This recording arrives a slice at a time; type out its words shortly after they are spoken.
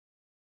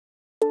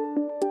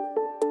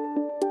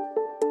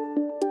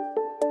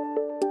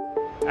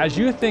As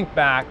you think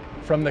back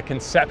from the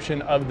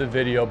conception of the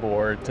video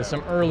board to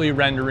some early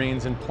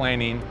renderings and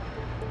planning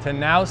to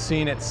now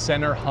seeing it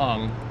center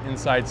hung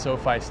inside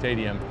SoFi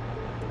Stadium,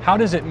 how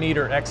does it meet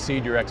or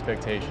exceed your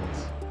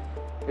expectations?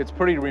 It's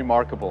pretty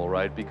remarkable,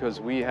 right?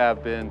 Because we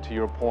have been, to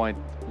your point,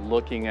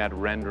 looking at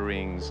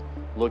renderings,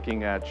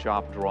 looking at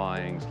shop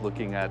drawings,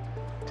 looking at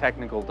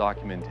technical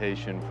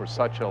documentation for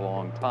such a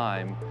long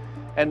time,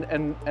 and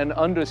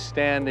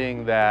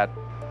understanding that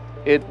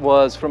it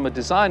was, from a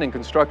design and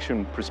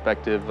construction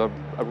perspective, a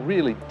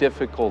really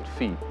difficult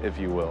feat, if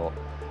you will.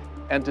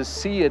 And to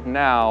see it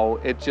now,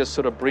 it just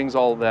sort of brings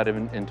all of that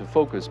into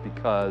focus,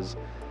 because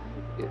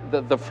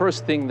the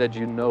first thing that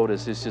you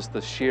notice is just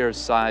the sheer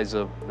size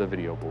of the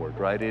video board,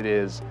 right? It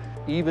is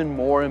even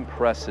more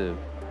impressive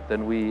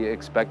than we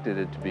expected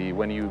it to be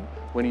when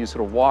you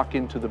sort of walk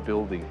into the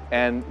building.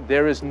 And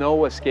there is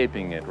no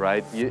escaping it,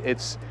 right?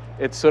 It's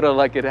sort of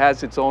like it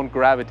has its own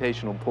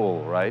gravitational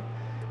pull, right?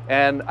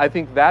 And I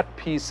think that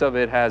piece of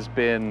it has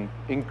been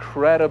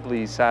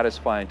incredibly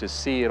satisfying to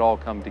see it all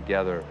come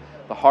together.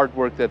 The hard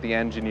work that the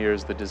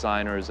engineers, the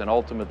designers, and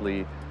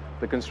ultimately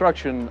the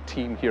construction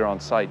team here on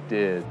site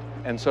did,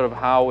 and sort of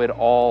how it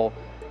all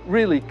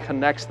really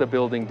connects the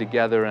building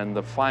together, and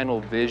the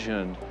final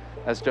vision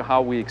as to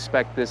how we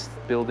expect this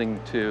building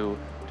to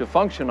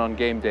function on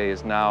game day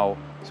is now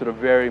sort of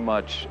very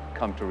much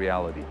come to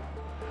reality.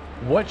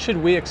 What should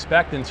we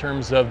expect in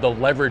terms of the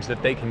leverage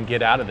that they can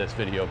get out of this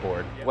video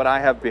board? What I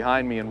have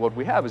behind me and what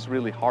we have is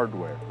really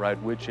hardware, right?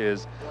 Which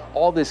is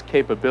all this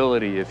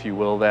capability, if you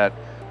will, that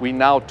we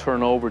now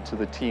turn over to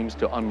the teams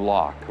to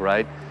unlock,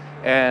 right?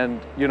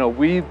 And, you know,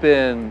 we've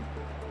been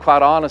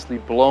quite honestly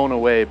blown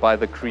away by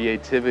the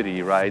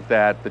creativity, right,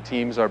 that the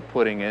teams are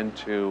putting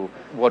into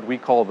what we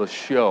call the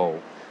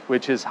show,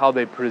 which is how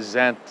they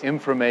present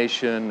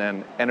information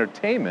and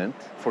entertainment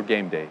for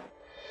game day.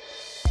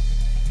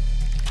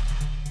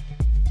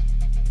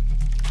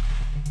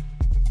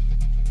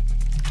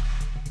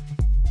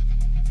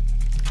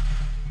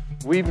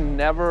 We've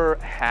never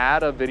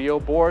had a video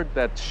board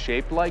that's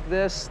shaped like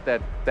this,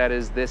 that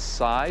is this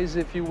size,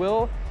 if you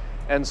will.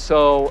 And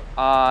so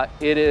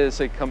it is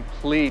a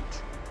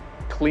complete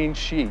clean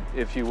sheet,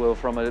 if you will,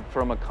 from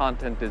a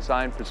content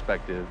design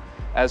perspective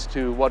as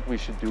to what we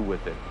should do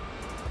with it.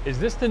 Is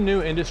this the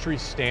new industry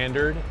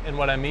standard? And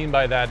what I mean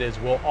by that is,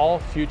 will all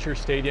future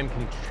stadium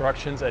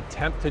constructions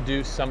attempt to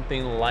do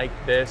something like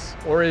this?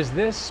 Or is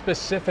this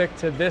specific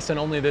to this and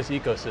only this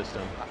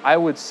ecosystem? I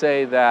would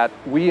say that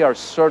we are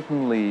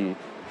certainly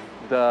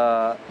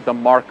the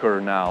marker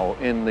now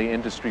in the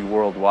industry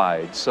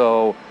worldwide.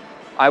 So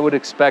I would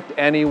expect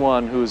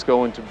anyone who's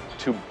going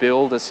to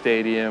build a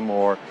stadium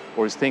or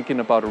is thinking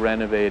about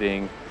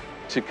renovating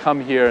to come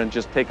here and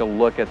just take a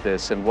look at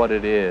this and what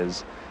it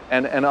is,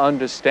 and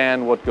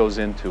understand what goes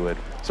into it.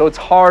 So it's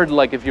hard,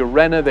 like if you're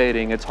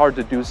renovating, it's hard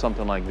to do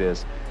something like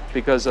this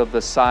because of the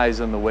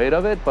size and the weight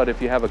of it, but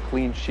if you have a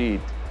clean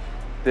sheet,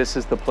 this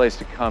is the place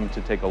to come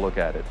to take a look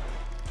at it.